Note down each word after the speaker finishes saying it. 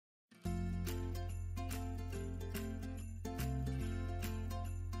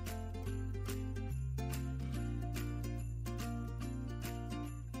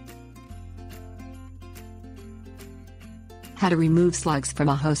How to remove slugs from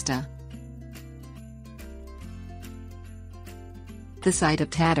a hosta. The sight of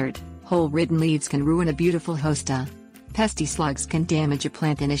tattered, hole-ridden leaves can ruin a beautiful hosta. Pesty slugs can damage a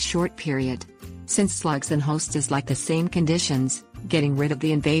plant in a short period. Since slugs and hostas like the same conditions, getting rid of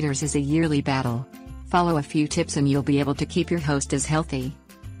the invaders is a yearly battle. Follow a few tips and you'll be able to keep your hostas healthy.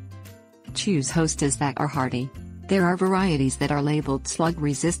 Choose hostas that are hardy. There are varieties that are labeled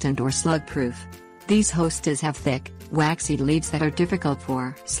slug-resistant or slug-proof. These hostas have thick, waxy leaves that are difficult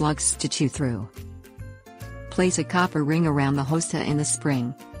for slugs to chew through. Place a copper ring around the hosta in the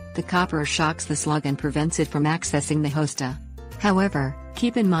spring. The copper shocks the slug and prevents it from accessing the hosta. However,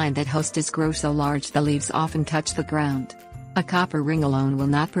 keep in mind that hostas grow so large the leaves often touch the ground. A copper ring alone will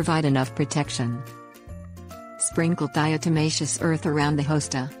not provide enough protection. Sprinkle diatomaceous earth around the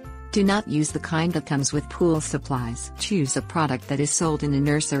hosta. Do not use the kind that comes with pool supplies. Choose a product that is sold in a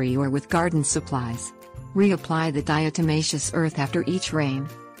nursery or with garden supplies. Reapply the diatomaceous earth after each rain.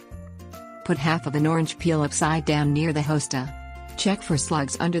 Put half of an orange peel upside down near the hosta. Check for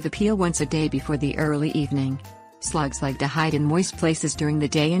slugs under the peel once a day before the early evening. Slugs like to hide in moist places during the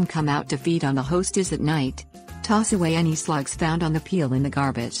day and come out to feed on the hostas at night. Toss away any slugs found on the peel in the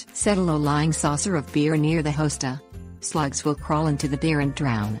garbage. Set a low-lying saucer of beer near the hosta. Slugs will crawl into the beer and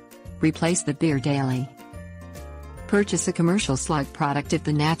drown. Replace the beer daily. Purchase a commercial slug product if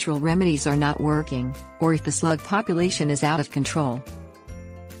the natural remedies are not working, or if the slug population is out of control.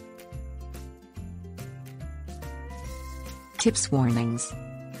 Tips warnings.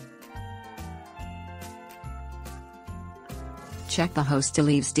 Check the hosta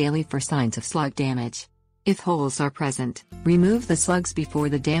leaves daily for signs of slug damage. If holes are present, remove the slugs before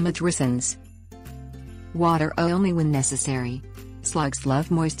the damage worsens. Water only when necessary. Slugs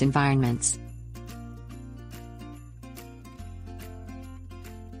love moist environments.